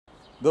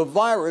The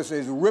virus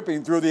is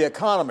ripping through the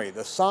economy.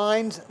 The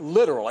signs,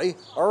 literally,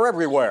 are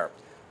everywhere.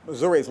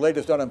 Missouri's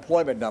latest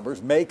unemployment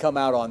numbers may come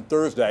out on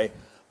Thursday.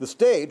 The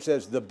state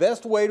says the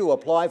best way to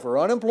apply for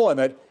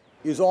unemployment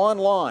is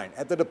online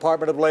at the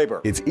Department of Labor.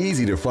 It's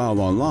easy to file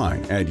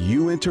online at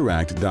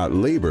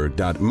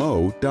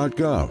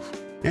uinteract.labor.mo.gov.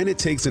 And it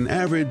takes an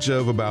average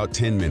of about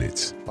 10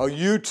 minutes. A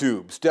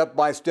YouTube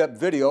step-by-step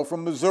video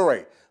from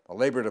Missouri. The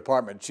Labor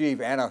Department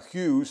Chief Anna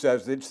Hughes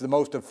says it's the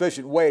most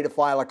efficient way to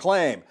file a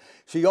claim.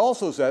 She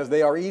also says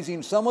they are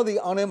easing some of the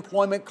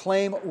unemployment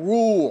claim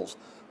rules.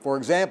 For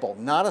example,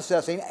 not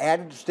assessing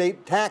added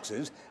state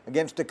taxes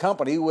against a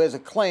company who has a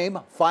claim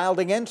filed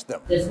against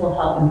them. This will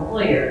help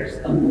employers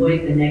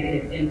avoid the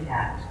negative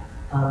impact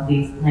of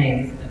these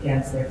claims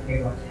against their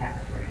payroll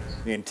tax rates.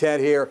 The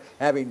intent here,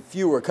 having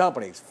fewer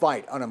companies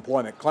fight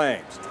unemployment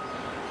claims.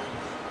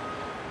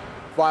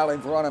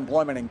 Filing for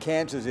unemployment in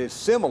Kansas is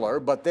similar,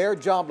 but their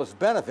jobless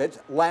benefits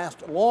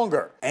last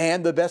longer.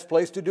 And the best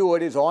place to do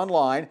it is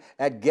online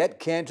at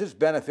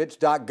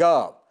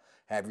getkansasbenefits.gov.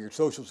 Have your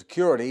Social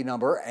Security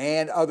number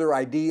and other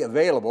ID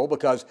available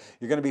because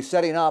you're going to be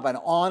setting up an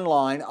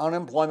online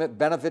unemployment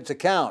benefits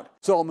account.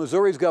 So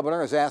Missouri's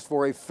governor has asked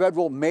for a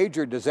federal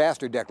major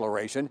disaster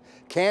declaration.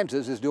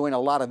 Kansas is doing a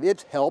lot of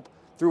its help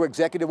through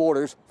executive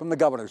orders from the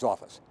governor's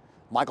office.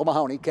 Michael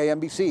Mahoney,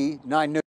 KMBC 9 News.